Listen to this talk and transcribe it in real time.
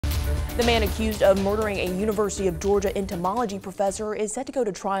The man accused of murdering a University of Georgia entomology professor is set to go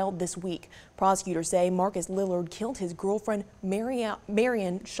to trial this week. Prosecutors say Marcus Lillard killed his girlfriend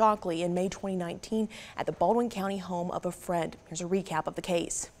Marianne Shockley in May 2019 at the Baldwin County home of a friend. Here's a recap of the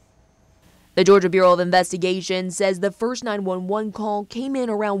case. The Georgia Bureau of Investigation says the first 911 call came in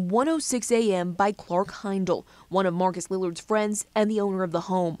around 1:06 a.m. by Clark Heindel, one of Marcus Lillard's friends and the owner of the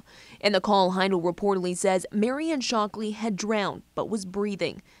home. In the call, Heindel reportedly says Marianne Shockley had drowned but was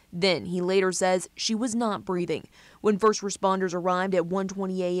breathing. Then he later says she was not breathing. When first responders arrived at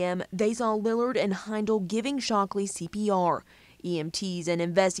 1:20 a.m., they saw Lillard and Heindel giving Shockley CPR. EMTs and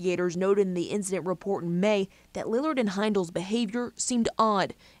investigators noted in the incident report in May that Lillard and Heindel's behavior seemed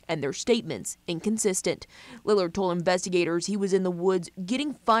odd and their statements inconsistent. Lillard told investigators he was in the woods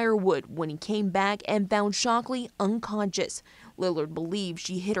getting firewood when he came back and found Shockley unconscious. Lillard believes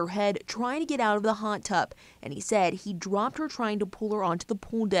she hit her head trying to get out of the hot tub, and he said he dropped her trying to pull her onto the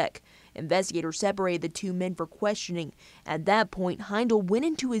pool deck. Investigators separated the two men for questioning. At that point, Heindel went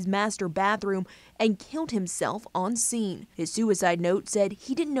into his master bathroom and killed himself on scene. His suicide note said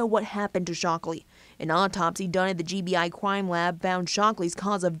he didn't know what happened to Shockley. An autopsy done at the GBI crime lab found Shockley's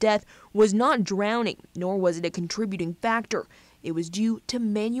cause of death was not drowning, nor was it a contributing factor. It was due to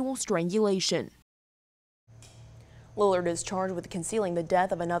manual strangulation. Lillard is charged with concealing the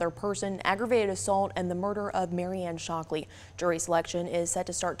death of another person, aggravated assault, and the murder of Marianne Shockley. Jury selection is set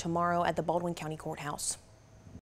to start tomorrow at the Baldwin County Courthouse.